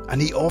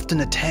 and he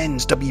often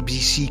attends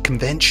WBC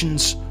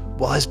conventions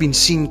while has been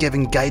seen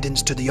giving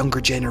guidance to the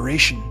younger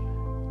generation,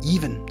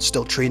 even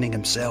still training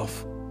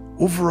himself.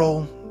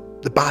 Overall,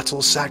 the Battle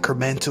of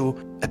Sacramento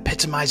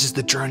epitomizes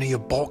the journey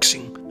of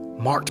boxing,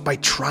 marked by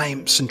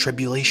triumphs and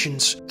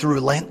tribulations, through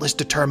relentless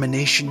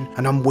determination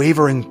and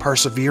unwavering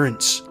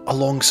perseverance,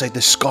 alongside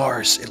the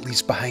scars it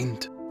leaves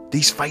behind.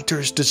 These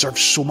fighters deserve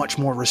so much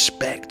more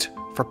respect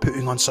for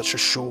putting on such a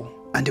show,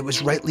 and it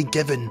was rightly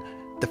given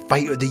the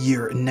Fight of the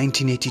Year in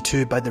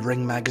 1982 by the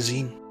Ring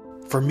magazine.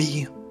 For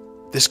me,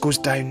 this goes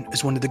down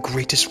as one of the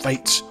greatest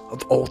fights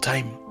of all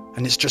time,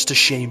 and it's just a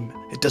shame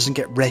it doesn't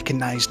get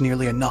recognised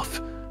nearly enough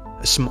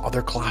as some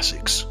other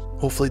classics.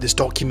 Hopefully this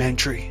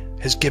documentary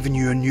has given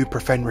you a new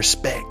profound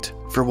respect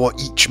for what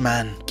each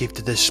man gave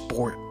to this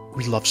sport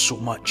we love so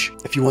much.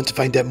 If you want to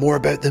find out more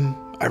about them,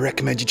 I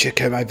recommend you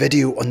check out my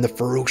video on the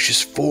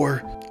Ferocious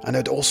Four, and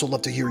I'd also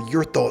love to hear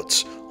your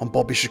thoughts on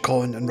Bobby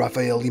Chacon and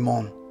Rafael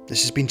Limon.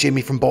 This has been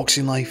Jamie from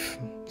Boxing Life.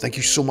 Thank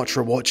you so much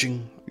for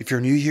watching. If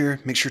you're new here,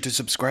 make sure to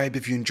subscribe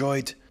if you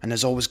enjoyed, and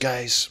as always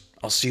guys,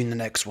 I'll see you in the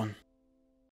next one.